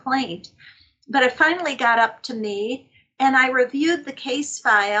his complaint, but it finally got up to me, and I reviewed the case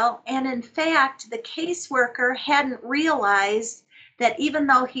file. And in fact, the caseworker hadn't realized that even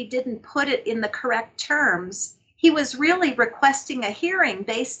though he didn't put it in the correct terms, he was really requesting a hearing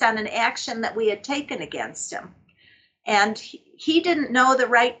based on an action that we had taken against him. And he didn't know the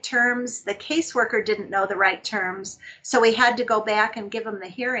right terms. The caseworker didn't know the right terms. So we had to go back and give him the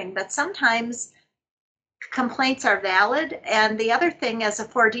hearing. But sometimes complaints are valid. And the other thing, as a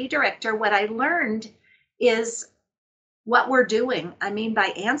 4D director, what I learned is what we're doing. I mean,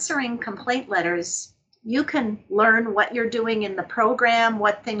 by answering complaint letters, you can learn what you're doing in the program,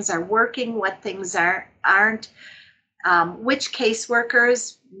 what things are working, what things aren't. Which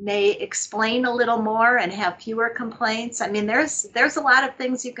caseworkers may explain a little more and have fewer complaints. I mean, there's a lot of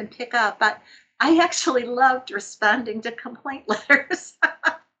things you can pick up, but I actually loved responding to complaint letters.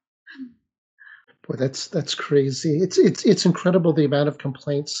 Boy, that's crazy. It's incredible the amount of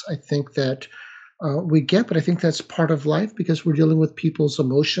complaints I think that we get, but I think that's part of life because we're dealing with people's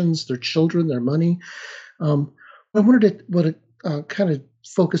emotions, their children, their money. I wanted to kind of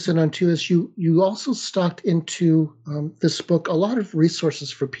focus in on too is you also stocked into this book a lot of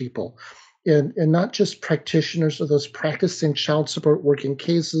resources for people, and not just practitioners or those practicing child support work in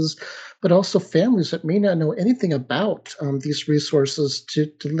cases, but also families that may not know anything about these resources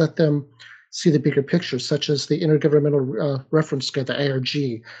to let them see the bigger picture, such as the Intergovernmental Reference Guide, the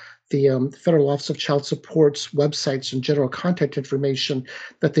IRG, the Federal Office of Child Support's websites and general contact information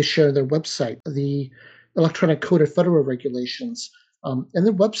that they share on their website, the Electronic Code of Federal Regulations, and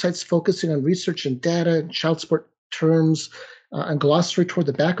then websites focusing on research and data and child support terms and glossary toward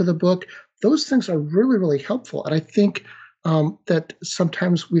the back of the book. Those things are really, really helpful. And I think that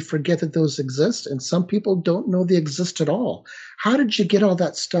sometimes we forget that those exist, and some people don't know they exist at all. How did you get all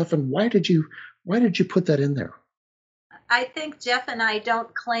that stuff, and why did you put that in there? I think Jeff and I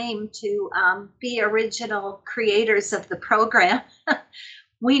don't claim to be original creators of the program.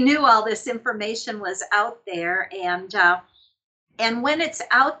 We knew all this information was out there, and when it's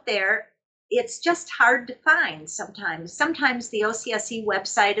out there, it's just hard to find sometimes. Sometimes the OCSE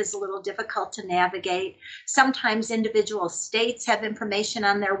website is a little difficult to navigate. Sometimes individual states have information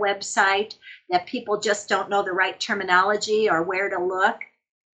on their website that people just don't know the right terminology or where to look.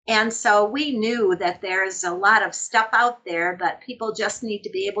 And so we knew that there's a lot of stuff out there, but people just need to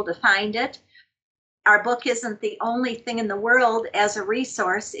be able to find it. Our book isn't the only thing in the world as a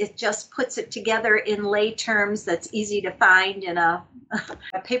resource. It just puts it together in lay terms that's easy to find in a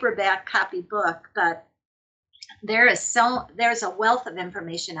paperback copy book. But there's a wealth of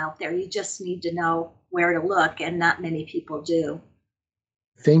information out there. You just need to know where to look, and not many people do.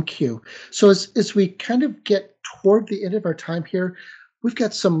 Thank you. So as we kind of get toward the end of our time here, we've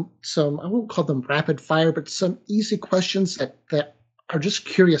got some I won't call them rapid fire, but some easy questions that are just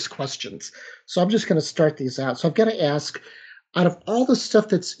curious questions. So I'm just going to start these out. So I've got to ask, out of all the stuff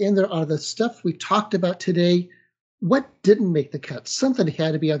that's in there, out of the stuff we talked about today, what didn't make the cut? Something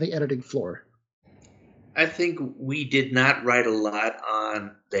had to be on the editing floor. I think we did not write a lot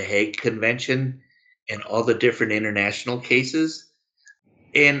on the Hague Convention and all the different international cases.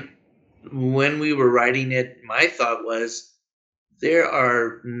 And when we were writing it, my thought was, there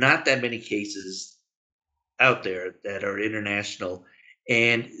are not that many cases out there that are international.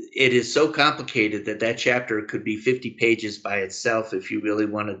 And it is so complicated that chapter could be 50 pages by itself if you really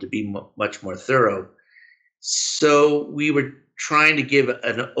wanted to be much more thorough. So we were trying to give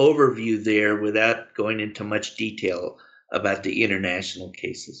an overview there without going into much detail about the international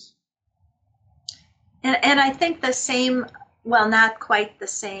cases. And I think the same, well, not quite the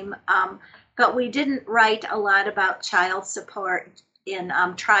same, but we didn't write a lot about child support in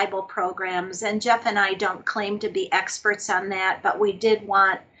tribal programs. And Jeff and I don't claim to be experts on that, but we did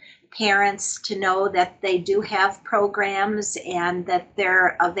want parents to know that they do have programs and that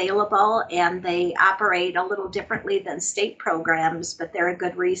they're available, and they operate a little differently than state programs, but they're a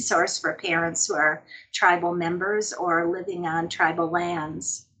good resource for parents who are tribal members or living on tribal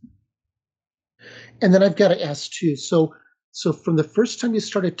lands. And then I've got to ask too, so from the first time you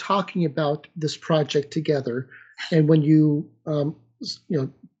started talking about this project together, and when you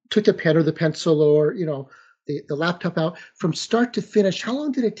took the pen or the pencil or the laptop out, from start to finish, how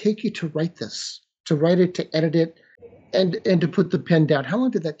long did it take you to write this, to write it, to edit it, and to put the pen down? How long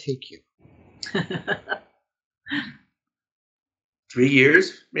did that take you? 3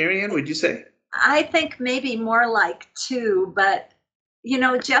 years, Marianne, would you say? I think maybe more like 2, but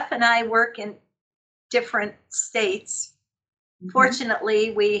Jeff and I work in different states. Mm-hmm.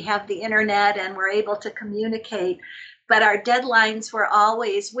 Fortunately, we have the internet and we're able to communicate, but our deadlines were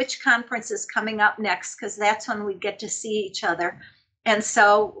always which conference is coming up next, because that's when we get to see each other. And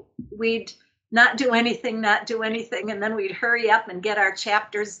so we'd not do anything, and then we'd hurry up and get our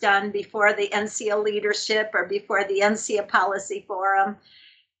chapters done before the NCA leadership or before the NCA policy forum.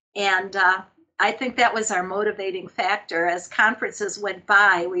 And I think that was our motivating factor. As conferences went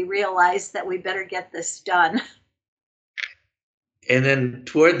by, we realized that we better get this done. And then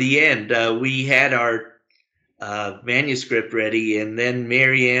toward the end, we had our manuscript ready, and then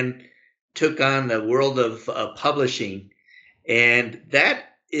Marianne took on the world of publishing. And that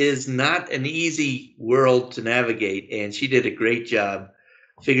is not an easy world to navigate, and she did a great job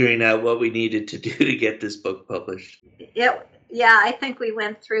figuring out what we needed to do to get this book published. Yeah, I think we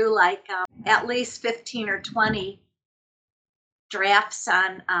went through at least 15 or 20 drafts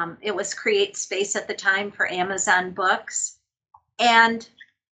on, it was Create Space at the time for Amazon Books. And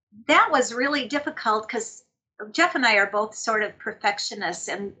that was really difficult because Jeff and I are both sort of perfectionists,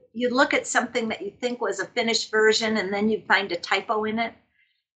 and you look at something that you think was a finished version and then you find a typo in it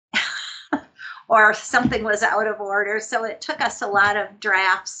or something was out of order. So it took us a lot of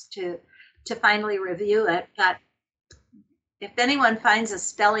drafts to finally review it. But If anyone finds a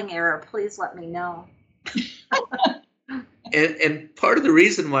spelling error, please let me know. And part of the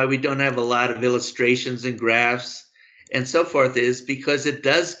reason why we don't have a lot of illustrations and graphs and so forth is because it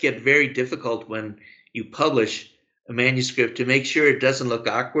does get very difficult when you publish a manuscript to make sure it doesn't look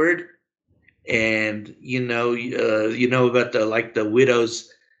awkward. And you know about the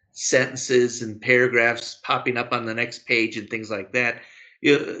widow's sentences and paragraphs popping up on the next page and things like that.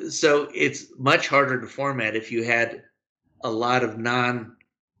 So it's much harder to format if you had a lot of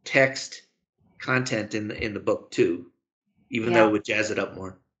non-text content in the book too, even though it would jazz it up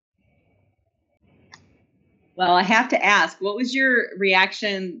more. Well, I have to ask, what was your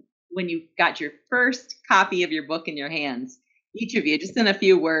reaction when you got your first copy of your book in your hands? Each of you, just in a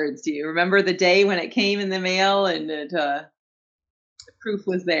few words. Do you remember the day when it came in the mail and the proof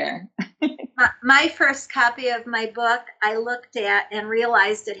was there? My first copy of my book, I looked at and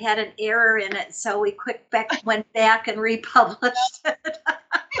realized it had an error in it, so we went back and republished it.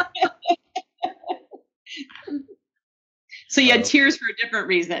 So you had tears for a different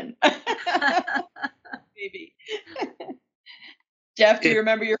reason. Maybe. Jeff, do you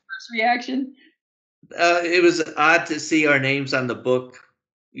remember your first reaction? It was odd to see our names on the book,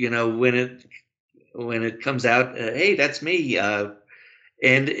 when it comes out. Hey, that's me.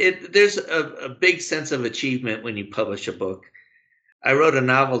 And there's a big sense of achievement when you publish a book. I wrote a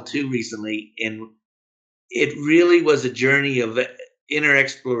novel too recently, and it really was a journey of inner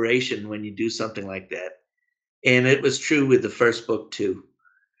exploration when you do something like that. And it was true with the first book too.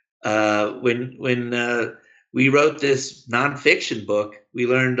 When we wrote this nonfiction book, we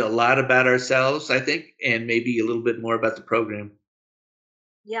learned a lot about ourselves, I think, and maybe a little bit more about the program.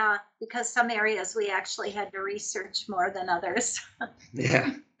 Yeah, because some areas we actually had to research more than others.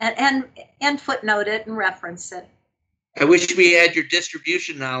 Yeah. And footnote it and reference it. I wish we had your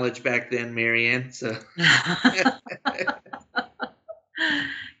distribution knowledge back then, Marianne. So.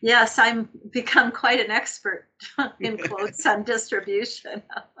 Yes, I'm become quite an expert in quotes on distribution.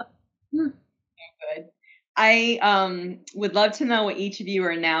 Good. I would love to know what each of you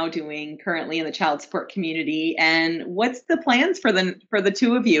are now doing currently in the child support community, and what's the plans for the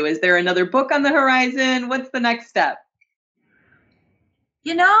two of you? Is there another book on the horizon? What's the next step?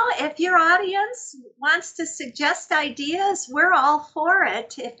 If your audience wants to suggest ideas, we're all for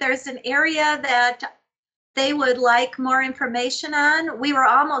it. If there's an area that they would like more information on, we were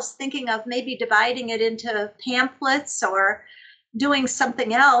almost thinking of maybe dividing it into pamphlets or doing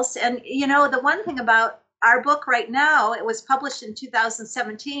something else. And, the one thing about our book right now, it was published in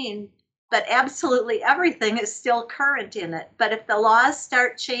 2017, but absolutely everything is still current in it. But if the laws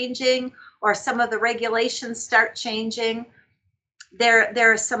start changing or some of the regulations start changing, there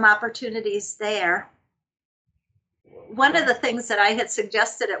are some opportunities there. One of the things that I had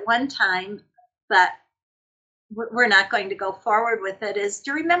suggested at one time, but we're not going to go forward with it, is,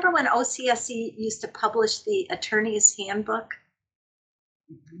 do you remember when OCSE used to publish the attorney's handbook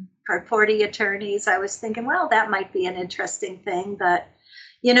for 40 attorneys? I was thinking, well, that might be an interesting thing, but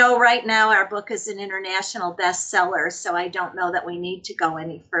right now our book is an international bestseller, so I don't know that we need to go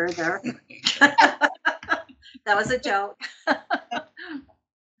any further. That was a joke.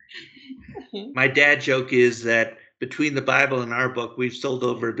 My dad joke is that between the Bible and our book, we've sold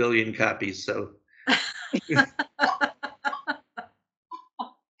over 1 billion copies. So That's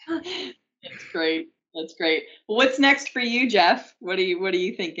great. That's great. Well, what's next for you, Jeff? What are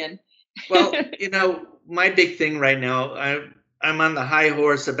you thinking? Well, my big thing right now, I'm on the high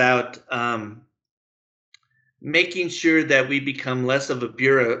horse about making sure that we become less of a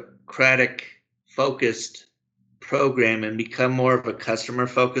bureaucratic focused program and become more of a customer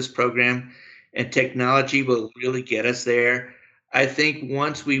focused program, and technology will really get us there. I think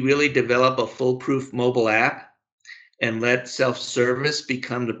once we really develop a foolproof mobile app and let self-service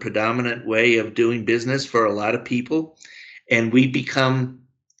become the predominant way of doing business for a lot of people, and we become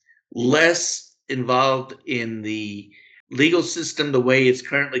less involved in the legal system the way it's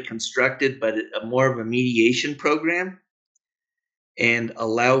currently constructed, but more of a mediation program, and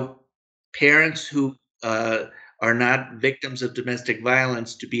allow parents who are not victims of domestic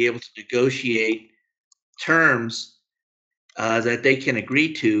violence to be able to negotiate terms that they can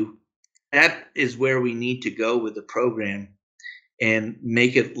agree to. That is where we need to go with the program, and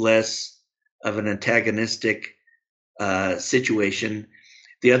make it less of an antagonistic situation.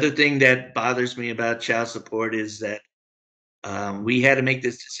 The other thing that bothers me about child support is that we had to make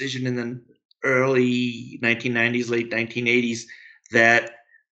this decision in the early 1990s, late 1980s, that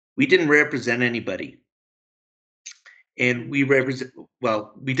we didn't represent anybody. And we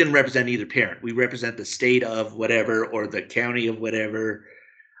didn't represent either parent. We represent the state of whatever or the county of whatever.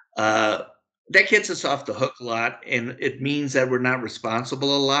 that gets us off the hook a lot, and it means that we're not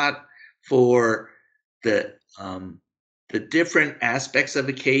responsible a lot for the different aspects of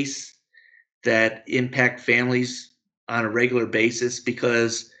a case that impact families on a regular basis,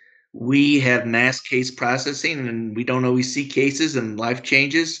 because we have mass case processing and we don't always see cases and life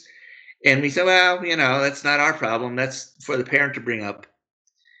changes. And we say, well, that's not our problem. That's for the parent to bring up.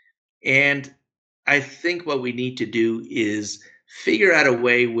 And I think what we need to do is figure out a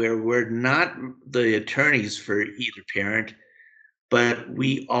way where we're not the attorneys for either parent, but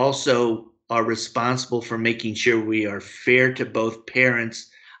we also are responsible for making sure we are fair to both parents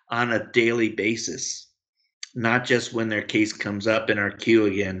on a daily basis, not just when their case comes up in our queue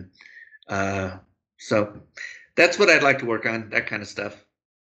again. So that's what I'd like to work on, that kind of stuff.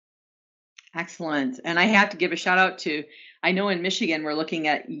 Excellent. And I have to give a shout out to, I know in Michigan, we're looking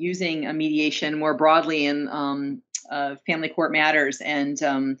at using a mediation more broadly in family court matters. And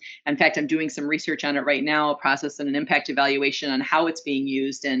in fact, I'm doing some research on it right now, a process and an impact evaluation on how it's being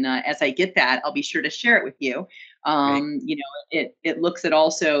used. And as I get that, I'll be sure to share it with you. It looks at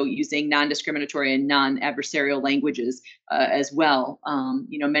also using non-discriminatory and non-adversarial languages as well.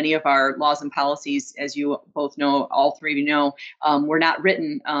 Many of our laws and policies, as you both know, all three of you know, were not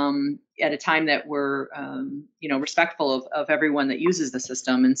written at a time that we're, respectful of everyone that uses the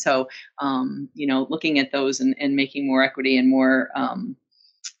system. And so, looking at those and making more equity and more,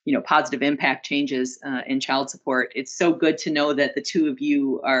 positive impact changes in child support. It's so good to know that the two of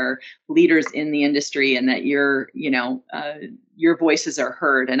you are leaders in the industry and that your voices are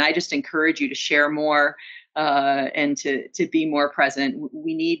heard. And I just encourage you to share more and to be more present.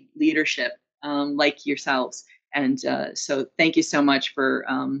 We need leadership like yourselves. And so thank you so much for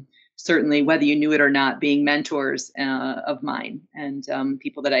certainly, whether you knew it or not, being mentors of mine and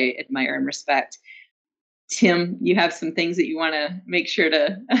people that I admire and respect. Tim, you have some things that you want to make sure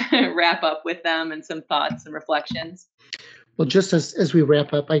to wrap up with them and some thoughts and reflections? Well, just as we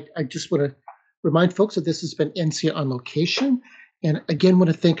wrap up, I just want to remind folks that this has been NCIA on Location. And again, want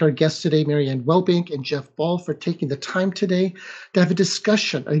to thank our guests today, Mary Ann Welbank and Jeff Ball, for taking the time today to have a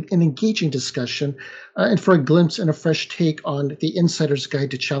discussion, an engaging discussion, and for a glimpse and a fresh take on the Insider's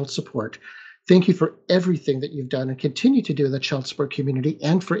Guide to Child Support. Thank you for everything that you've done and continue to do in the child support community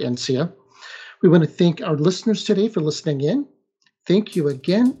and for NCIA. We want to thank our listeners today for listening in. Thank you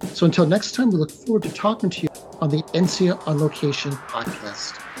again. So until next time, we look forward to talking to you on the NCIA on Location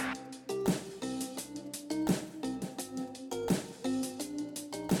podcast.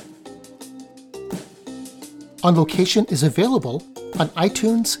 On Location is available on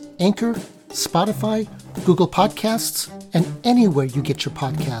iTunes, Anchor, Spotify, Google Podcasts, and anywhere you get your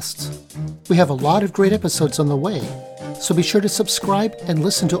podcasts. We have a lot of great episodes on the way, so be sure to subscribe and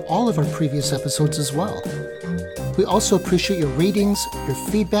listen to all of our previous episodes as well. We also appreciate your ratings, your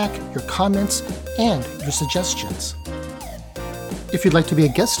feedback, your comments, and your suggestions. If you'd like to be a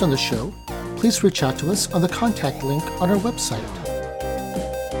guest on the show, please reach out to us on the contact link on our website.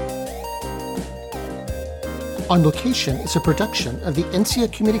 On Location is a production of the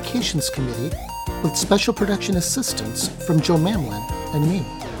NCIA Communications Committee with special production assistance from Joe Mamlin and me.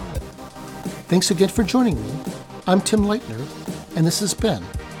 Thanks again for joining me. I'm Tim Leitner, and this has been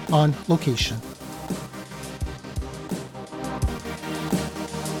On Location.